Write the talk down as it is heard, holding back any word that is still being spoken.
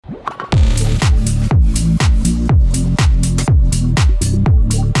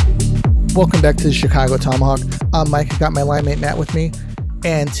Welcome back to the Chicago Tomahawk. I'm Mike. I got my line mate Matt with me,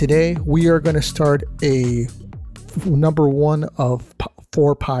 and today we are going to start a number one of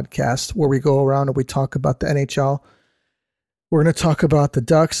 4 podcasts where we go around and we talk about the NHL. We're going to talk about the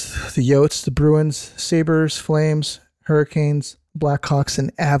Ducks, the Yotes, the Bruins, Sabres, Flames, Hurricanes, Blackhawks,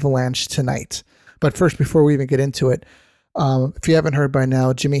 and Avalanche tonight. But first, before we even get into it, if you haven't heard by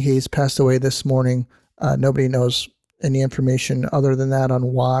now, Jimmy Hayes passed away this morning. Nobody knows any information other than that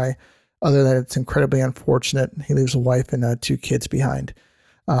on why. Other than it's incredibly unfortunate. He leaves a wife and 2 kids behind.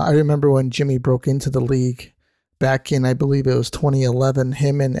 I remember when Jimmy broke into the league back in, I believe it was 2011,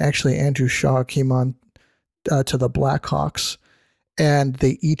 him and actually Andrew Shaw came on to the Blackhawks, and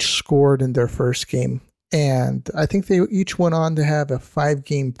they each scored in their first game. And I think they each went on to have a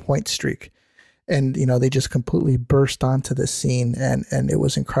 5-game point streak. And, you know, they just completely burst onto the scene, and it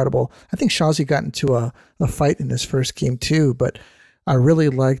was incredible. I think Shawzy got into a fight in his first game too, but I really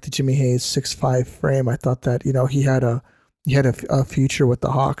liked Jimmy Hayes' 6'5" frame. I thought that, you know, he had a future with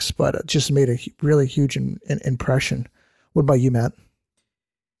the Hawks, but it just made a really huge impression. What about you, Matt?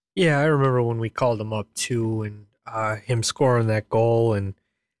 Yeah, I remember when we called him up too, and him scoring that goal, and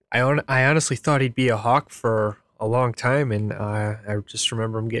I honestly thought he'd be a Hawk for a long time, and I just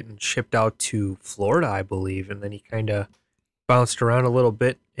remember him getting shipped out to Florida, I believe, and then he kind of bounced around a little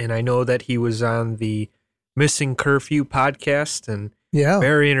bit, and I know that he was on the Missing Curfew podcast, and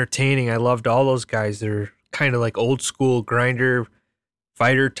very entertaining. I loved all those guys. They're kind of like old school grinder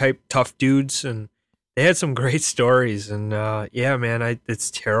fighter type tough dudes, and they had some great stories. And yeah, man, it's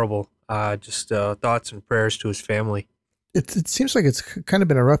terrible. Just thoughts and prayers to his family. It seems like it's kind of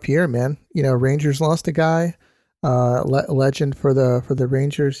been a rough year, man. You know, Rangers lost a guy, legend for the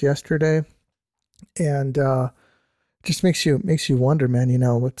Rangers yesterday, and just makes you wonder, man. You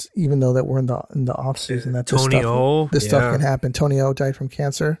know, even though that we're in the off season, that this stuff can happen. Tony O died from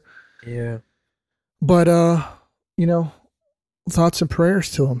cancer. Yeah, but you know, thoughts and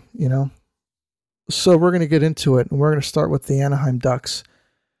prayers to him. You know, so we're gonna get into it, and we're gonna start with the Anaheim Ducks.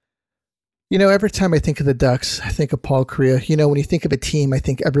 You know, every time I think of the Ducks, I think of Paul Kariya. You know, when you think of a team, I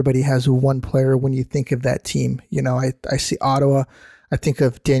think everybody has one player when you think of that team. You know, I see Ottawa. I think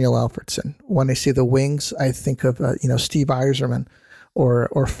of Daniel Alfredsson. When I see the Wings, I think of Steve Yzerman or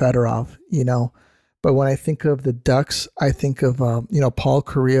Fedorov. You know, but when I think of the Ducks, I think of Paul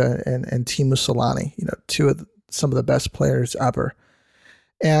Kariya and Teemu Selanne. You know, some of the best players ever,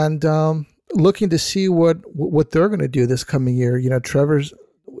 and looking to see what they're going to do this coming year. You know, Trevor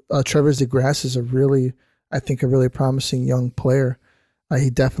Zegras is a really promising young player. He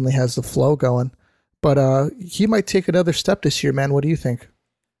definitely has the flow going. But he might take another step this year, man. What do you think?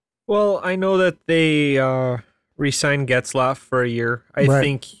 Well, I know that they re-signed Getzlaf for a year. I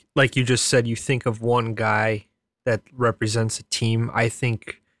think, like you just said, you think of one guy that represents a team. I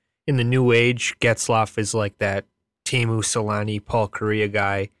think in the new age, Getzlaf is like that Teemu Selanne, Paul Kariya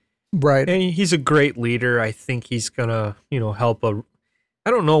guy. Right. And he's a great leader. I think he's going to, help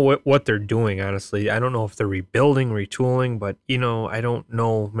I don't know what they're doing, honestly. I don't know if they're rebuilding, retooling, but, I don't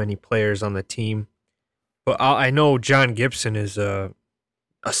know many players on the team. But I know John Gibson is a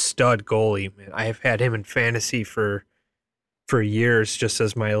stud goalie, man. I have had him in fantasy for years, just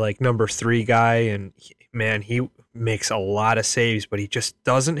as my number 3 guy, and he makes a lot of saves, but he just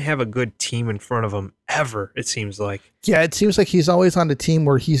doesn't have a good team in front of him ever. It seems like. Yeah, it seems like he's always on the team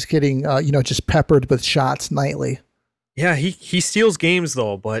where he's getting just peppered with shots nightly. Yeah, he steals games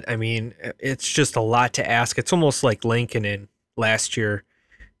though, but I mean it's just a lot to ask. It's almost like Lankinen last year.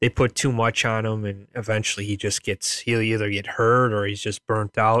 They put too much on him, and eventually he'll either get hurt or he's just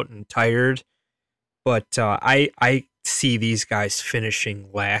burnt out and tired. But I see these guys finishing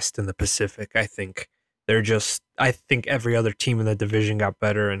last in the Pacific. I think every other team in the division got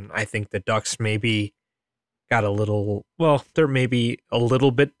better, and I think the Ducks maybe got they're maybe a little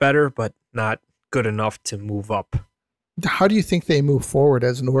bit better, but not good enough to move up. How do you think they move forward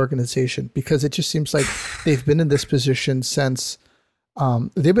as an organization? Because it just seems like they've been in this position since.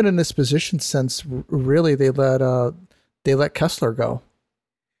 Really they let Kessler go.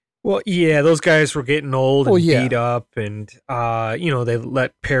 Well, yeah, those guys were getting old and beat up, and they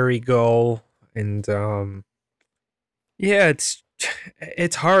let Perry go, and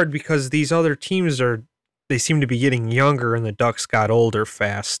it's hard because these other teams they seem to be getting younger, and the Ducks got older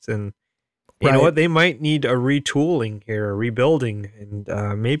fast, and you know what, they might need a retooling here, a rebuilding, and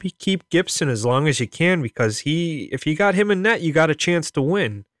maybe keep Gibson as long as you can, because if you got him in net, you got a chance to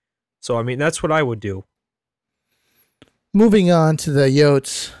win. So, I mean, that's what I would do. Moving on to the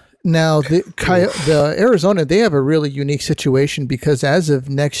Yotes, Now, the Arizona, they have a really unique situation because as of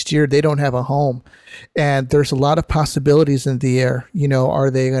next year, they don't have a home, and there's a lot of possibilities in the air.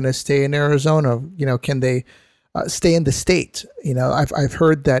 Are they going to stay in Arizona? Can they stay in the state? I've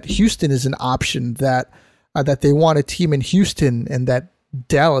heard that Houston is an option, that they want a team in Houston, and that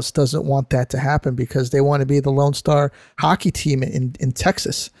Dallas doesn't want that to happen because they want to be the Lone Star hockey team in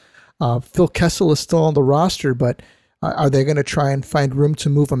Texas. Phil Kessel is still on the roster, but are they going to try and find room to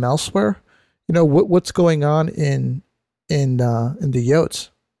move him elsewhere? What's going on in the Yotes?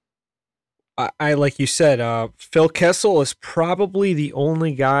 I like you said, Phil Kessel is probably the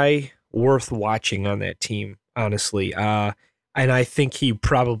only guy worth watching on that team, honestly. And I think he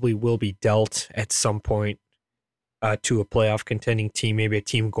probably will be dealt at some point to a playoff contending team, maybe a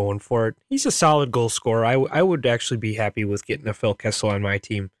team going for it. He's a solid goal scorer. I would actually be happy with getting a Phil Kessel on my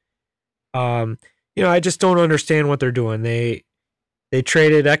team. I just don't understand what they're doing. They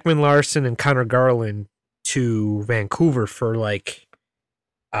traded Ekman Larson and Connor Garland to Vancouver for I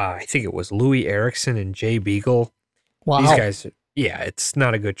think it was Louis Eriksson and Jay Beagle. Wow. These guys, yeah, it's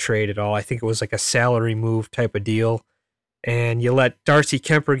not a good trade at all. I think it was like a salary move type of deal. And you let Darcy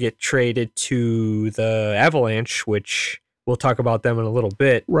Kemper get traded to the Avalanche, which we'll talk about them in a little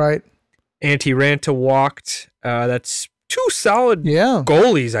bit. Right. Antti Ranta walked. That's two solid Yeah.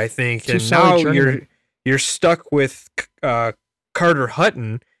 goalies, I think. Two And solid now journeymen. you're stuck with Carter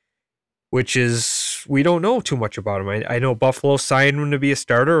Hutton, which is, we don't know too much about him. I know Buffalo signed him to be a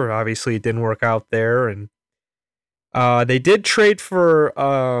starter. Obviously, it didn't work out there. And they did trade for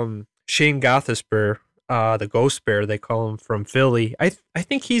Shane Gostisbehere, the Ghost Bear, they call him, from Philly. I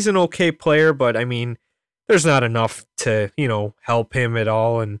think he's an okay player, but I mean, there's not enough to, help him at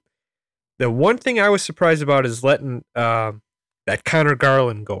all. And the one thing I was surprised about is letting that Connor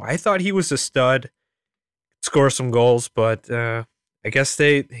Garland go. I thought he was a stud, score some goals, but I guess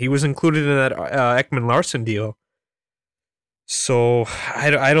he was included in that Ekman Larson deal. So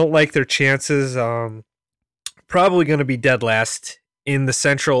I don't like their chances. Probably going to be dead last in the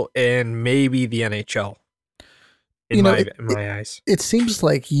Central and maybe the NHL. In my eyes, it seems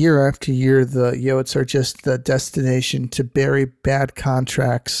like year after year the Yotes are just the destination to bury bad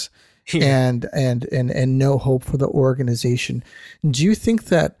contracts and no hope for the organization. Do you think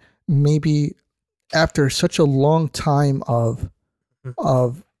that maybe after such a long time of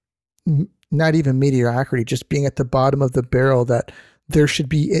not even mediocrity, just being at the bottom of the barrel, that there should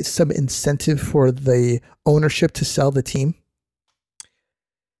be some incentive for the ownership to sell the team?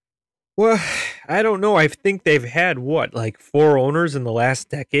 Well, I don't know. I think they've had like 4 owners in the last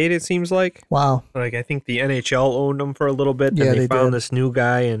decade, it seems like. Wow. Like, I think the NHL owned them for a little bit. Then Yeah, they found did. this new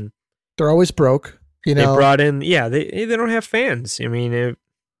guy, and They're always broke. they brought in, they don't have fans. I mean,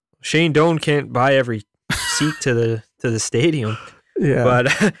 Shane Doan can't buy every seat to the stadium. Yeah.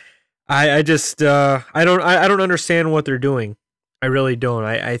 But I just I don't understand what they're doing. I really don't.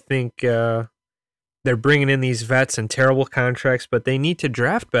 I think they're bringing in these vets and terrible contracts, but they need to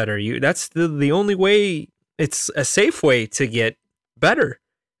draft better. That's the only way. It's a safe way to get better.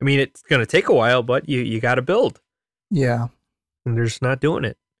 I mean, it's going to take a while, but you got to build. Yeah. And they're just not doing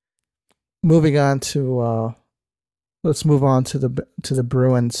it. Moving on to let's move on to the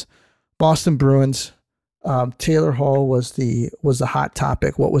Bruins. Boston Bruins. Taylor Hall was the hot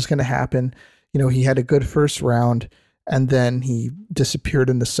topic. What was going to happen? He had a good first round, and then he disappeared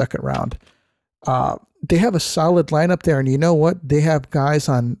in the second round. They have a solid lineup there, and you know what? They have guys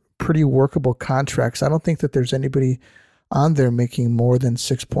on pretty workable contracts. I don't think that there's anybody on there making more than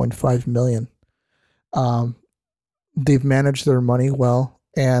 $6.5 million. They've managed their money well,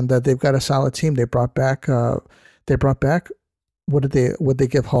 and they've got a solid team. They brought back. What did they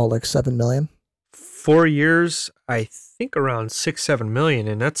give Hall, like $7 million? 4 years, I think around 6-7 million,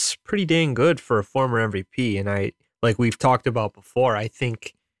 and that's pretty dang good for a former MVP. And like we've talked about before, I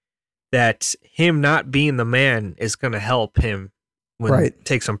think that him not being the man is going to help him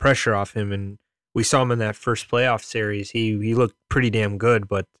take some pressure off him. And we saw him in that first playoff series. He looked pretty damn good,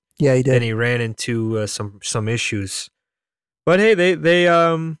 but yeah, he did. Then he ran into some issues. But hey,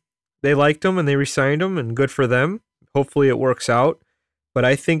 they liked him and they re-signed him, and good for them. Hopefully it works out. But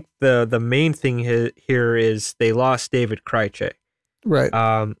I think the main thing here is they lost David Krejci. Right.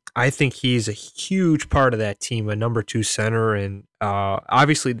 I think he's a huge part of that team, a number 2 center, and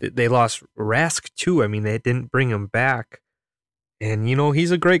obviously they lost Rask too. I mean, they didn't bring him back, and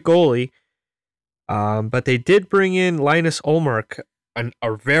he's a great goalie. But they did bring in Linus Ullmark,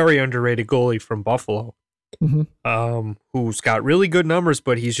 a very underrated goalie from Buffalo, who's got really good numbers,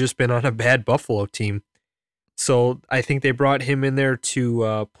 but he's just been on a bad Buffalo team. So I think they brought him in there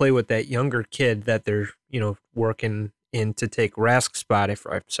to play with that younger kid that they're working in to take Rask's spot.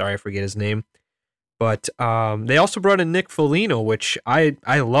 I'm sorry, I forget his name. But they also brought in Nick Foligno, which I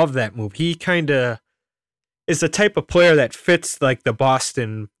love that move. He kind of is the type of player that fits like the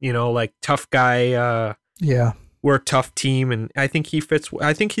Boston, like tough guy, Yeah. we're a tough team, and I think he's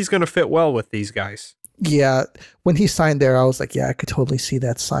going to fit well with these guys. Yeah. When he signed there, I was like, yeah, I could totally see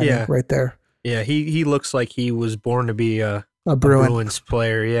that signing right there. Yeah, he looks like he was born to be a Bruins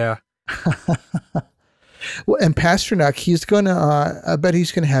player, yeah. Well, and Pasternak, he's going to, I bet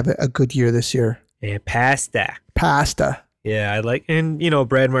he's going to have a good year this year. Yeah, Pasta. Yeah, I like, and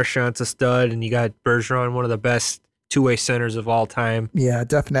Brad Marchand's a stud, and you got Bergeron, one of the best two-way centers of all time. Yeah,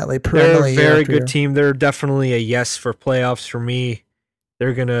 definitely. They're a very good team. They're definitely a yes for playoffs for me.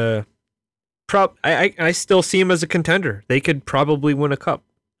 They're gonna I still see them as a contender. They could probably win a cup.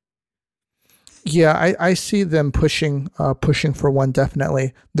 Yeah, I see them pushing for one,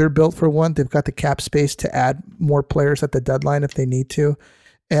 definitely. They're built for one. They've got the cap space to add more players at the deadline if they need to.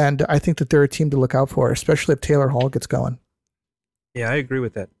 And I think that they're a team to look out for, especially if Taylor Hall gets going. Yeah, I agree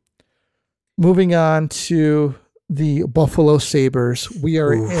with that. Moving on to the Buffalo Sabres. We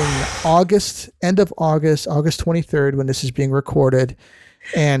are in August, end of August 23rd when this is being recorded,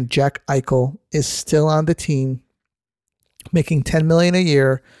 and Jack Eichel is still on the team, making $10 million a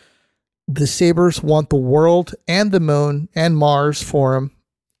year. The Sabres want the world and the moon and Mars for him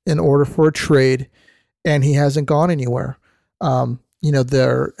in order for a trade, and he hasn't gone anywhere.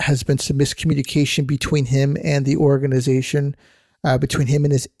 There has been some miscommunication between him and the organization, between him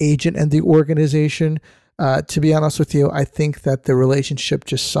and his agent and the organization. To be honest with you, I think that the relationship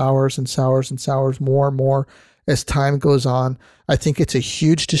just sours and sours and sours more and more as time goes on. I think it's a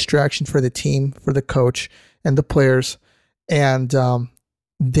huge distraction for the team, for the coach, and the players, and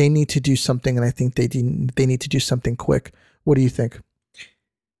they need to do something. And I think they need to do something quick. What do you think?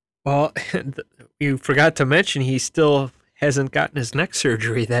 Well, you forgot to mention he still hasn't gotten his neck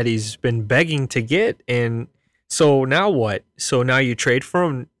surgery that he's been begging to get, and so now what? So now you trade for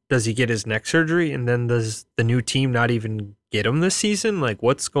him. Does he get his neck surgery, and then does the new team not even get him this season? Like,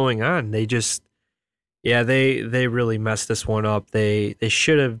 what's going on? They just, they really messed this one up. They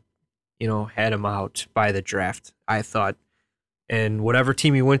should have, had him out by the draft, I thought. And whatever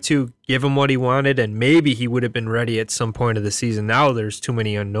team he went to, give him what he wanted, and maybe he would have been ready at some point of the season. Now there's too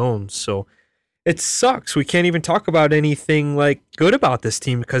many unknowns, so it sucks. We can't even talk about anything like good about this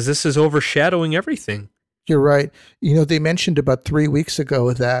team because this is overshadowing everything. You're right. They mentioned about 3 weeks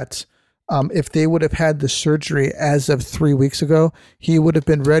ago that if they would have had the surgery as of 3 weeks ago, he would have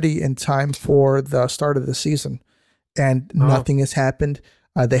been ready in time for the start of the season. And nothing has happened.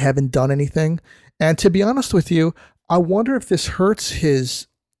 They haven't done anything. And to be honest with you, I wonder if this hurts his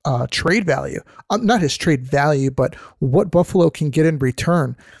trade value. Not his trade value, but what Buffalo can get in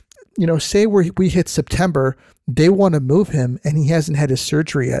return. Say we hit September, they want to move him, and he hasn't had his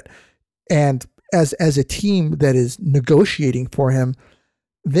surgery yet. And as a team that is negotiating for him,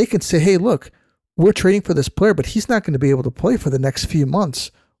 they can say, hey, look, we're trading for this player, but he's not going to be able to play for the next few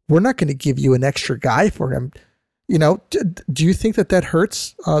months. We're not going to give you an extra guy for him. Do you think that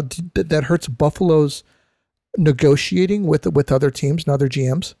hurts? That hurts Buffalo's negotiating with other teams and other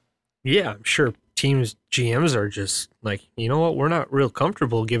GMs? Yeah, I'm sure teams, GMs are just like, you know what? We're not real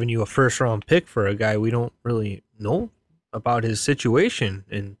comfortable giving you a first round pick for a guy we don't really know about his situation.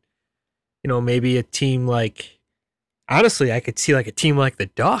 And maybe a team like, honestly, I could see like a team like the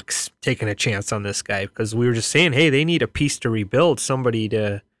Ducks taking a chance on this guy because we were just saying, hey, they need a piece to rebuild, somebody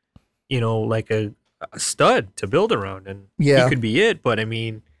to, like a stud to build around. And he could be it. But I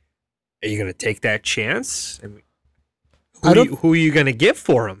mean, are you going to take that chance? I mean, who are you going to give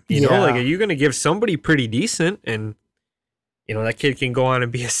for him? Are you going to give somebody pretty decent? And, that kid can go on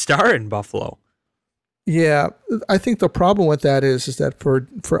and be a star in Buffalo. Yeah, I think the problem with that is that for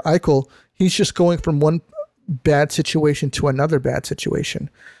Eichel, he's just going from one bad situation to another bad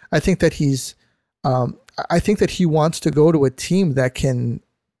situation. I think that he wants to go to a team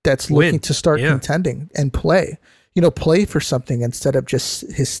that's looking to start contending and play. Play for something instead of just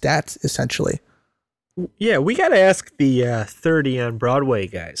his stats, essentially. Yeah, we got to ask the 30 on Broadway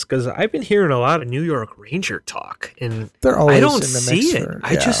guys because I've been hearing a lot of New York Ranger talk, and they're always I don't in the see mix it.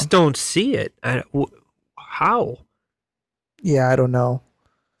 I just don't see it. How? Yeah, I don't know.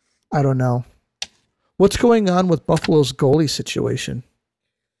 What's going on with Buffalo's goalie situation?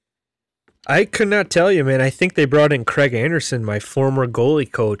 I could not tell you, man. I think they brought in Craig Anderson, my former goalie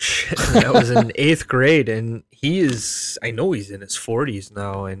coach. That was in 8th grade, and I know he's in his 40s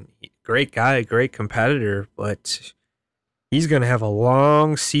now, and great guy, great competitor, but he's going to have a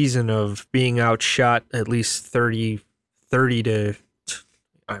long season of being outshot at least 40 to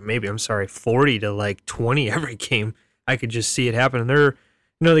like 20 every game. I could just see it happening.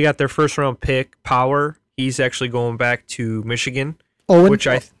 They got their first round pick, Power. He's actually going back to Michigan, Owen? which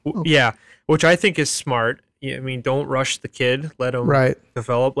I think is smart. Yeah, I mean, don't rush the kid. Let him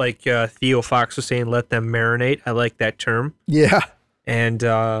develop. Like Theo Fox was saying, let them marinate. I like that term. Yeah. And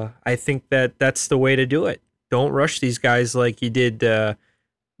I think that's the way to do it. Don't rush these guys like you did.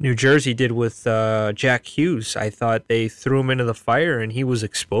 New Jersey did with Jack Hughes. I thought they threw him into the fire and he was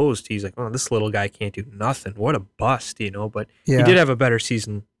exposed. He's like, oh, this little guy can't do nothing. What a bust, But he did have a better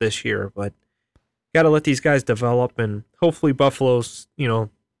season this year. But got to let these guys develop, and hopefully Buffalo's,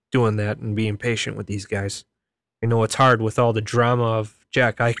 doing that and being patient with these guys. I know it's hard with all the drama of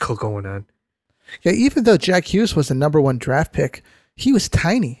Jack Eichel going on. Yeah, even though Jack Hughes was the number 1 draft pick, he was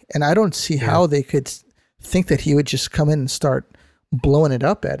tiny, and I don't see how they could think that he would just come in and start blowing it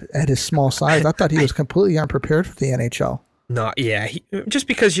up at his small size. I thought he was completely unprepared for the NHL. No, yeah. Just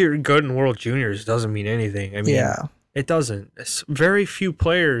because you're good in World Juniors doesn't mean anything. I mean, it doesn't. Very few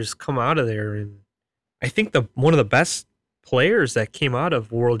players come out of there, and I think one of the best players that came out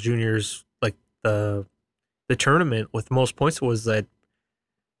of World Juniors, like the tournament with the most points, was that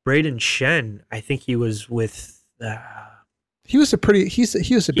Braden Shen. I think he was with. He was a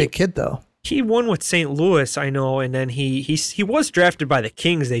big kid though. He won with St. Louis, I know, and then he was drafted by the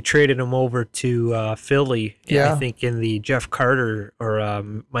Kings. They traded him over to Philly, I think, in the Jeff Carter or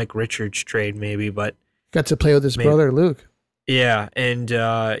Mike Richards trade, maybe. But got to play with his brother Luke. Yeah, and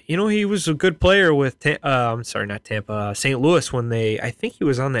he was a good player with not Tampa, St. Louis I think he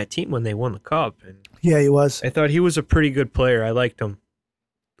was on that team when they won the Cup. And yeah, he was. I thought he was a pretty good player. I liked him.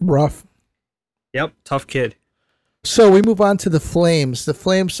 Rough. Yep, tough kid. So we move on to the Flames. The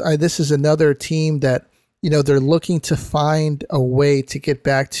Flames, this is another team that, they're looking to find a way to get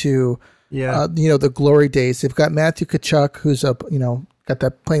back to, the glory days. They've got Matthew Tkachuk, who's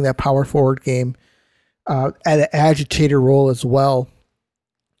playing that power forward game, at an agitator role as well.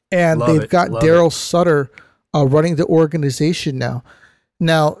 And they've got Daryl Sutter running the organization now.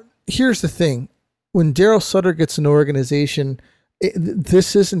 Now, here's the thing. When Daryl Sutter gets an organization,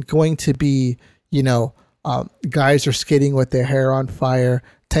 this isn't going to be, guys are skating with their hair on fire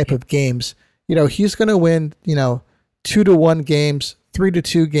type of games. He's going to win, 2-1 games,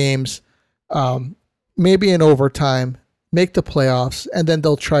 3-2 games, maybe in overtime, make the playoffs, and then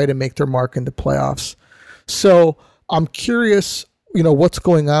they'll try to make their mark in the playoffs. So I'm curious, what's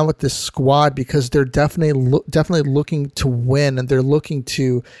going on with this squad, because they're definitely looking to win, and they're looking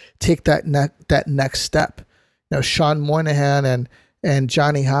to take that next step. Sean Moynihan and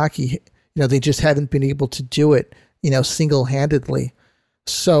Johnny Hockey, they just haven't been able to do it, single-handedly.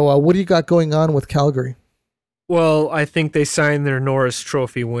 So what do you got going on with Calgary? Well, I think they signed their Norris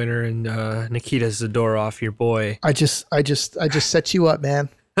Trophy winner and Nikita Zadorov, your boy. I just set you up, man.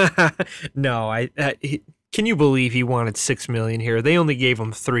 No, can you believe he wanted $6 million here? They only gave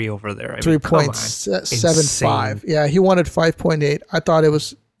him 3 over there. 3.75. Yeah, he wanted 5.8. I thought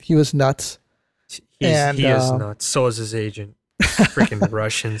he was nuts. He is nuts. So is his agent. Freaking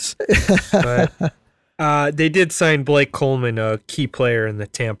Russians. But they did sign Blake Coleman, a key player in the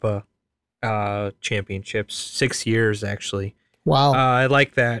Tampa championships, 6 years actually. Wow. I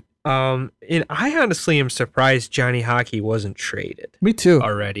like that. And I honestly am surprised Johnny Hockey wasn't traded. Me too.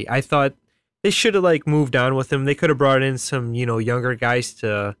 Already. I thought they should have moved on with him. They could have brought in some, younger guys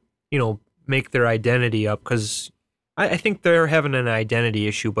to, make their identity up, because I think they're having an identity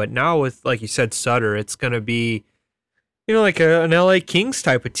issue. But now with, like you said, Sutter, it's going to be, like an LA Kings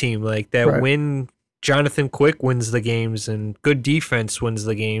type of team, like that right. Win. Jonathan Quick wins the games, and good defense wins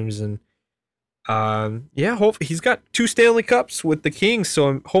the games, and hopefully he's got 2 Stanley Cups with the Kings,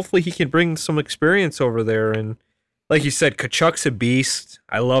 so hopefully he can bring some experience over there. And like you said, Tkachuk's a beast.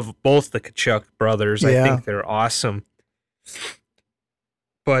 I love both the Tkachuk brothers. Yeah. I think they're awesome.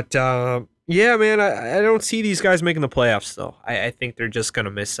 But man, I don't see these guys making the playoffs though. I think they're just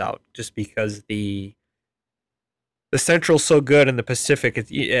gonna miss out just because the Central's so good, and the Pacific,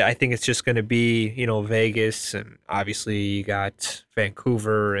 I think it's just going to be, Vegas, and obviously you got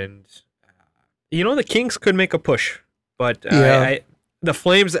Vancouver, and, the Kings could make a push. But the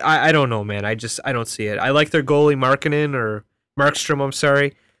Flames, I don't know, man. I don't see it. I like their goalie, Markstrom, I'm sorry.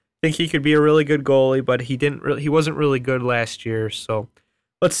 I think he could be a really good goalie, but he wasn't really good last year. So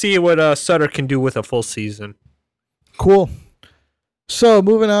let's see what Sutter can do with a full season. Cool. So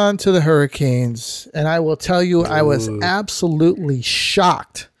moving on to the Hurricanes, and I will tell you, I was absolutely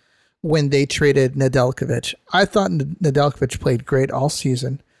shocked when they traded Nedeljkovic. I thought Nedeljkovic played great all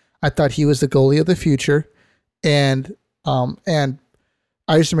season. I thought he was the goalie of the future, and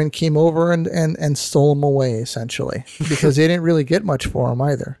Yzerman came over and stole him away essentially, because they didn't really get much for him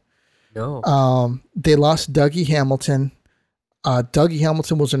either. No. They lost Dougie Hamilton. Dougie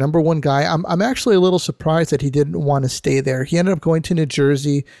Hamilton was the number one guy. I'm actually a little surprised that he didn't want to stay there. He ended up going to New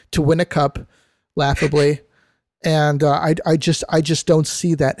Jersey to win a cup, laughably, and I just don't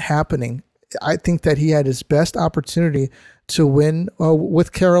see that happening. I think that he had his best opportunity to win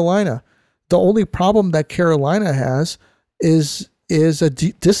with Carolina. The only problem that Carolina has is a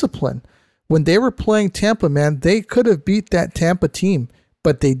discipline. When they were playing Tampa, man, they could have beat that Tampa team,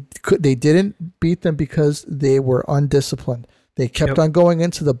 but they didn't beat them because they were undisciplined. They kept on going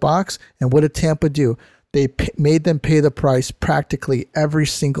into the box, and what did Tampa do? They made them pay the price practically every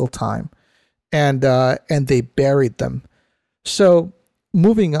single time, and they buried them. So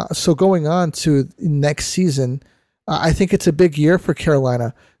going on to next season, I think it's a big year for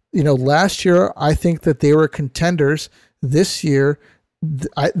Carolina. Last year I think that they were contenders. This year,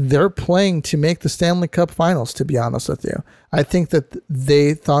 they're playing to make the Stanley Cup Finals. To be honest with you, I think that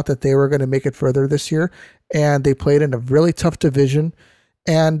they thought that they were going to make it further this year, and they played in a really tough division,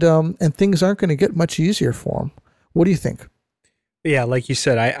 and things aren't going to get much easier for them. What do you think? Yeah, like you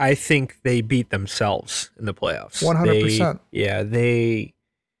said, I think they beat themselves in the playoffs. 100%. Yeah, they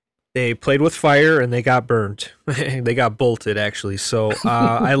played with fire and they got burned. They got bolted, actually. So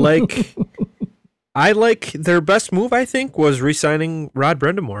I like their best move, I think, was re-signing Rod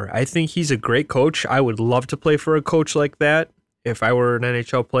Brind'Amour. I think he's a great coach. I would love to play for a coach like that if I were an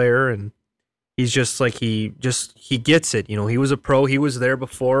NHL player. And he's just like, he gets it. He was a pro. He was there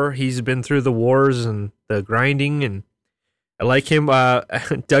before. He's been through the wars and the grinding, and I like him.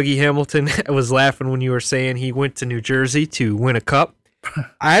 Dougie Hamilton, I was laughing when you were saying he went to New Jersey to win a cup.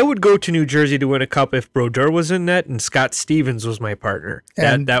 I would go to New Jersey to win a cup if Brodeur was in net and Scott Stevens was my partner.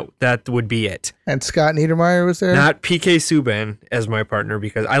 And that would be it. And Scott Niedermayer was there? Not PK Subban as my partner,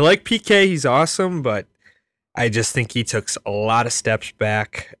 because I like PK. He's awesome, but I just think he took a lot of steps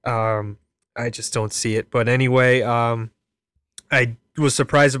back. I just don't see it. But anyway, I was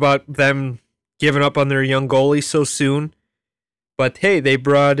surprised about them giving up on their young goalie so soon. But hey, they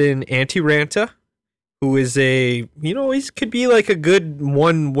brought in Antti Ranta, who is he could be like a good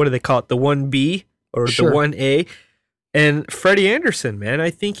one, what do they call it, the 1B or the 1A. And Freddie Anderson, man,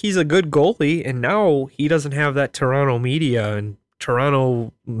 I think he's a good goalie, and now he doesn't have that Toronto media and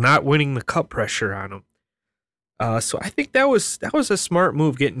Toronto not winning the cup pressure on him. So I think that was a smart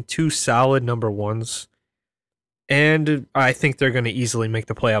move, getting two solid number ones. And I think they're going to easily make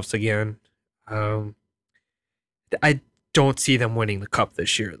the playoffs again. I don't see them winning the cup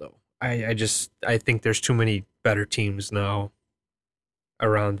this year, though. I think there's too many better teams now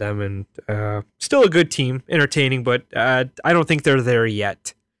around them, and still a good team, entertaining, but I don't think they're there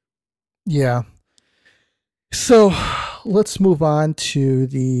yet. Yeah. So let's move on to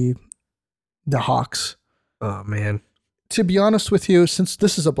the Hawks. Oh man. To be honest with you, since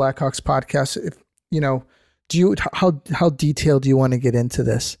this is a Blackhawks podcast, how detailed do you want to get into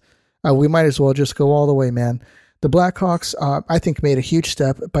this? We might as well just go all the way, man. The Blackhawks, I think, made a huge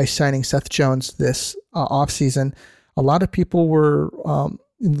step by signing Seth Jones this offseason. A lot of people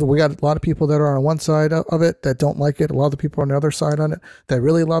we got a lot of people that are on one side of it that don't like it. A lot of people on the other side on it that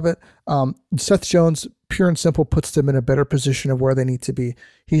really love it. Seth Jones, pure and simple, puts them in a better position of where they need to be.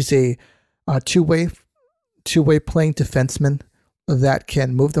 He's a two-way playing defenseman that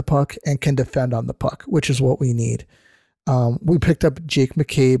can move the puck and can defend on the puck, which is what we need. We picked up Jake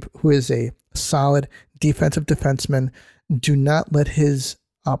McCabe, who is a solid defensive defenseman. Do not let his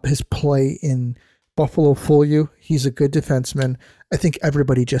play in Buffalo fool you. He's a good defenseman. I think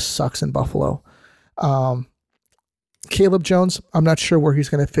everybody just sucks in Buffalo. Caleb Jones, I'm not sure where he's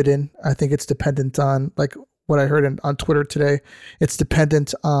going to fit in. I think it's dependent on, like what I heard on Twitter today, it's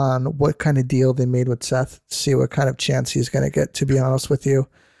dependent on what kind of deal they made with Seth, see what kind of chance he's going to get, to be honest with you.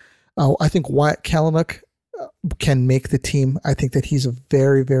 I think Wyatt Kalynuk can make the team. I think that he's a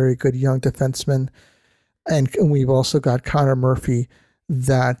very, very good young defenseman. And we've also got Connor Murphy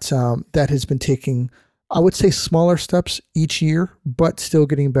that has been taking, I would say, smaller steps each year, but still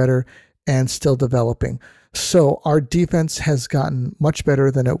getting better and still developing. So our defense has gotten much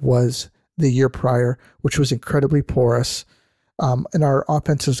better than it was the year prior, which was incredibly porous. And our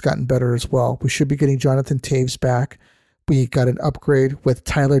offense has gotten better as well. We should be getting Jonathan Taves back. We got an upgrade with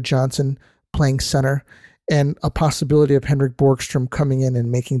Tyler Johnson playing center, and a possibility of Henrik Borgstrom coming in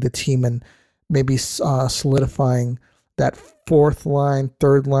and making the team and maybe solidifying that fourth line,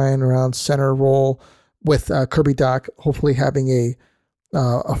 third line around center role, with Kirby Dach hopefully having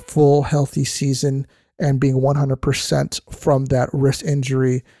a full healthy season and being 100% from that wrist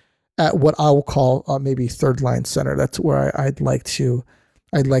injury at what I will call maybe third line center. That's where I'd like to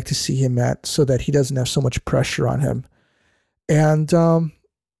see him at, so that he doesn't have so much pressure on him. And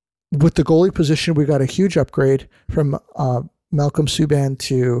with the goalie position, we got a huge upgrade from Malcolm Subban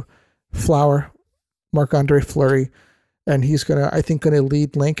to Marc-Andre Fleury, and he's I think gonna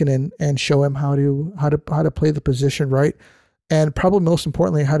lead Lincoln and show him how to play the position right, and probably most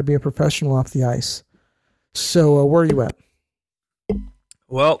importantly, how to be a professional off the ice. So where are you at?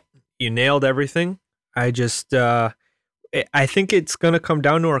 Well, you nailed everything. I think it's going to come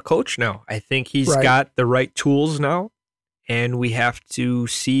down to our coach now. I think he's got the right tools now, and we have to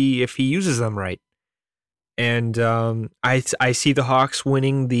see if he uses them right. And I see the Hawks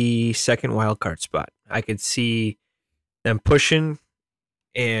winning the second wild card spot. I could see them pushing,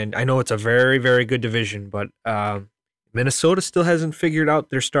 and I know it's a very, very good division, but Minnesota still hasn't figured out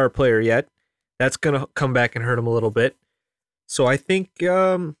their star player yet. That's going to come back and hurt them a little bit. So I think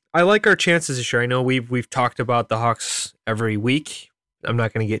I like our chances this year. I know we've talked about the Hawks every week. I'm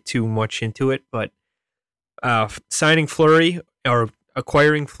not going to get too much into it, but signing Fleury or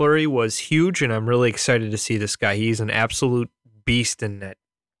acquiring Fleury was huge, and I'm really excited to see this guy. He's an absolute beast in net.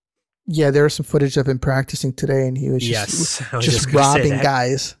 Yeah, there was some footage of him practicing today, and he was just robbing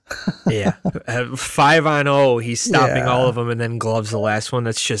guys. Yeah, 5-on-0. He's stopping all of them, and then gloves the last one.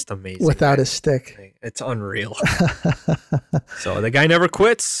 That's just amazing. Without his stick, it's unreal. So the guy never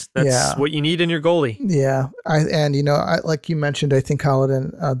quits. That's what you need in your goalie. Yeah, like you mentioned, I think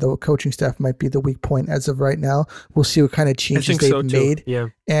Howland, the coaching staff might be the weak point as of right now. We'll see what kind of changes they've made,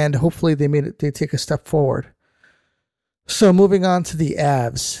 and hopefully they take a step forward. So moving on to the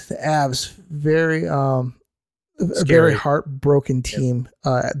Avs. The Avs, very a very heartbroken team.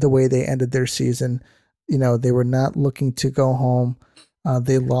 The way they ended their season, they were not looking to go home.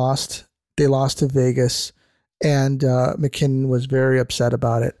 They lost to Vegas, and McKinnon was very upset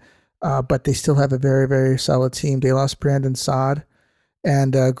about it. But they still have a very, very solid team. They lost Brandon Saad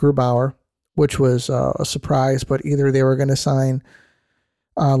and Grubauer, which was a surprise. But either they were going to sign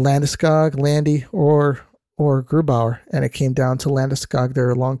Landeskog, Landy, or Grubauer, and it came down to Landeskog,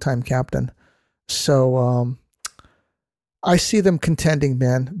 their longtime captain. So I see them contending,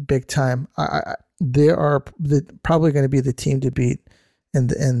 man, big time. They are probably going to be the team to beat in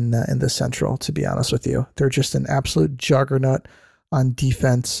the Central. To be honest with you, they're just an absolute juggernaut on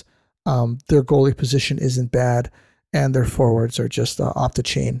defense. Their goalie position isn't bad, and their forwards are just off the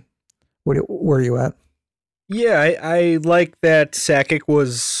chain. Where are you at? Yeah, I like that Sakic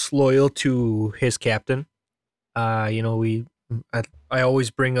was loyal to his captain. I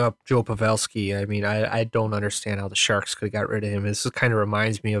always bring up Joe Pavelski. I mean, I don't understand how the Sharks could have got rid of him. This kind of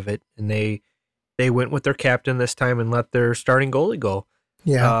reminds me of it. And they went with their captain this time and let their starting goalie go.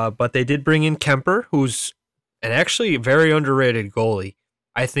 Yeah. But they did bring in Kemper, who's an actually very underrated goalie.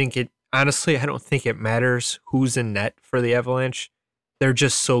 I don't think it matters who's in net for the Avalanche. They're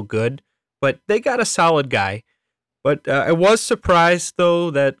just so good. But they got a solid guy. But I was surprised,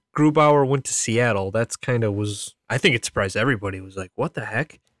 though, that Grubauer went to Seattle. That's I think it surprised everybody. It was like, what the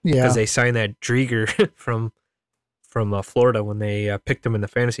heck? Yeah. Because they signed that Drieger from Florida when they picked him in the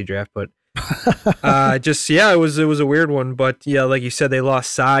fantasy draft. But it was a weird one. But yeah, like you said, they lost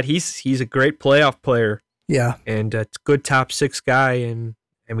Saad. He's a great playoff player. Yeah. And a good top six guy. And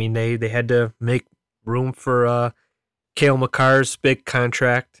I mean, they had to make room for Cale Makar's big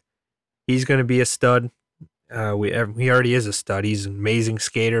contract. He's going to be a stud. He already is a stud. He's an amazing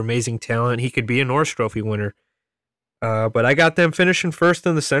skater, amazing talent. He could be a Norris Trophy winner. But I got them finishing first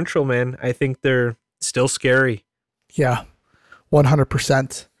in the Central, man. I think they're still scary. Yeah,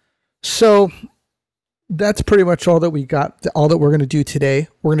 100%. So that's pretty much all that we got, all that we're going to do today.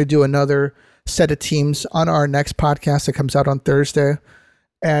 We're going to do another set of teams on our next podcast that comes out on Thursday.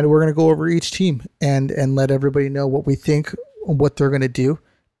 And we're going to go over each team and let everybody know what we think, what they're going to do,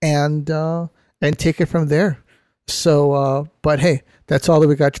 and take it from there. So, but hey, that's all that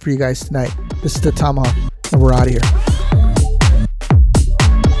we got for you guys tonight. This is the Tomahawk, and we're out of here.